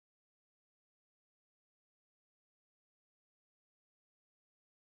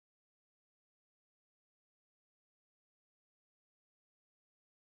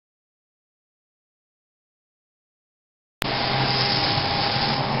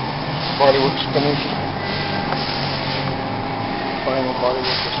bodywork's finished. Final bodywork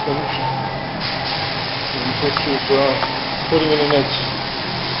is finished. And this is putting it in its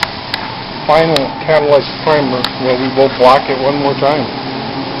final catalyzed primer. Well, we will block it one more time.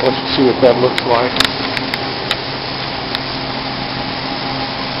 Let's see what that looks like.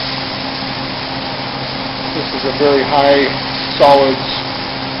 This is a very high solids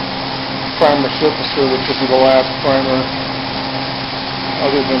primer surfacer, which will be the last primer,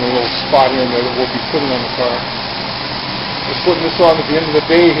 other than a little spot here and there that we'll be putting on the car. We're putting this on at the end of the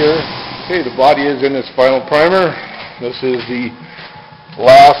day here. Okay, the body is in its final primer. This is the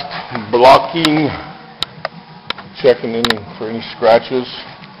last blocking, checking in for any scratches.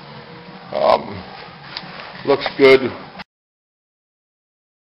 Looks good.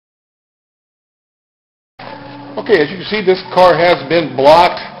 Okay, as you can see, this car has been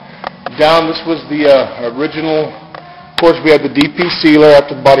blocked down. This was the original. Of course, we had the DP sealer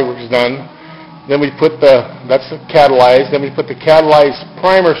after the bodywork is done. Then we put that's the catalyzed. Then we put the catalyzed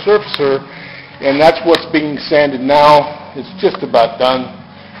primer surfacer, and that's what's being sanded now. It's just about done.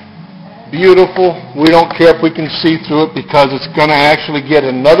 Beautiful. We don't care if we can see through it because it's going to actually get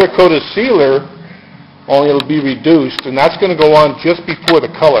another coat of sealer, only it'll be reduced, and that's going to go on just before the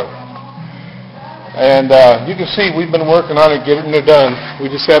color. And you can see we've been working on it, getting it done. We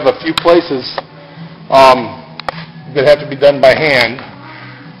just have a few places that have to be done by hand.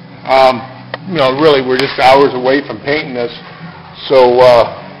 You know, really, we're just hours away from painting this, so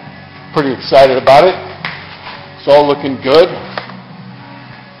pretty excited about it. It's all looking good.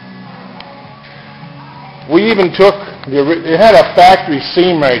 We even took, it had a factory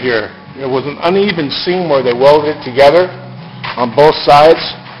seam right here. It was an uneven seam where they welded it together on both sides.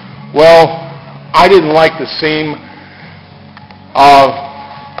 Well, I didn't like the seam.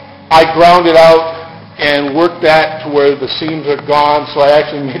 I ground it out and worked that to where the seams are gone, so I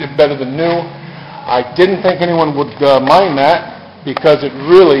actually made it better than new. I didn't think anyone would mind that because it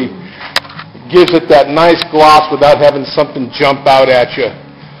really gives it that nice gloss without having something jump out at you.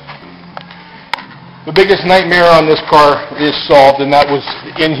 The biggest nightmare on this car is solved, and that was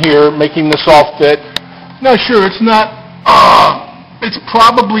in here, making this all fit. Now sure, it's not it's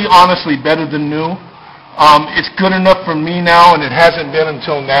probably honestly better than new. It's good enough for me now, and it hasn't been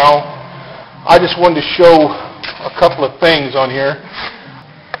until now. I just wanted to show a couple of things on here.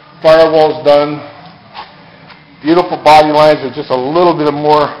 Firewall's done. Beautiful body lines. There's just a little bit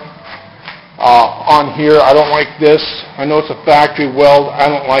more on here. I don't like this. I know it's a factory weld. I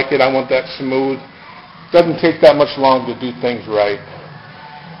don't like it. I want that smooth. Doesn't take that much longer to do things right.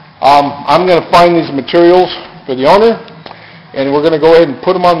 I'm going to find these materials for the owner, and we're going to go ahead and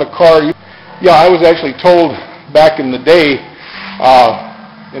put them on the car. Yeah, I was actually told back in the day,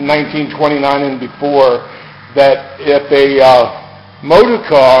 in 1929 and before, that if a motor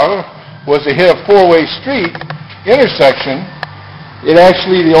car was to hit a four-way street intersection,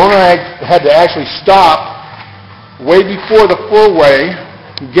 the owner had to actually stop way before the four-way,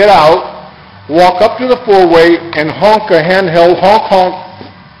 get out, walk up to the four-way, and honk a handheld honk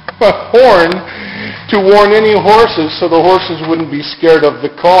horn to warn any horses, so the horses wouldn't be scared of the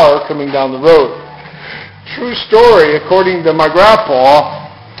car coming down the road. True story, according to my grandpa,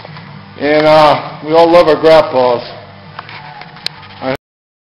 and we all love our grandpas.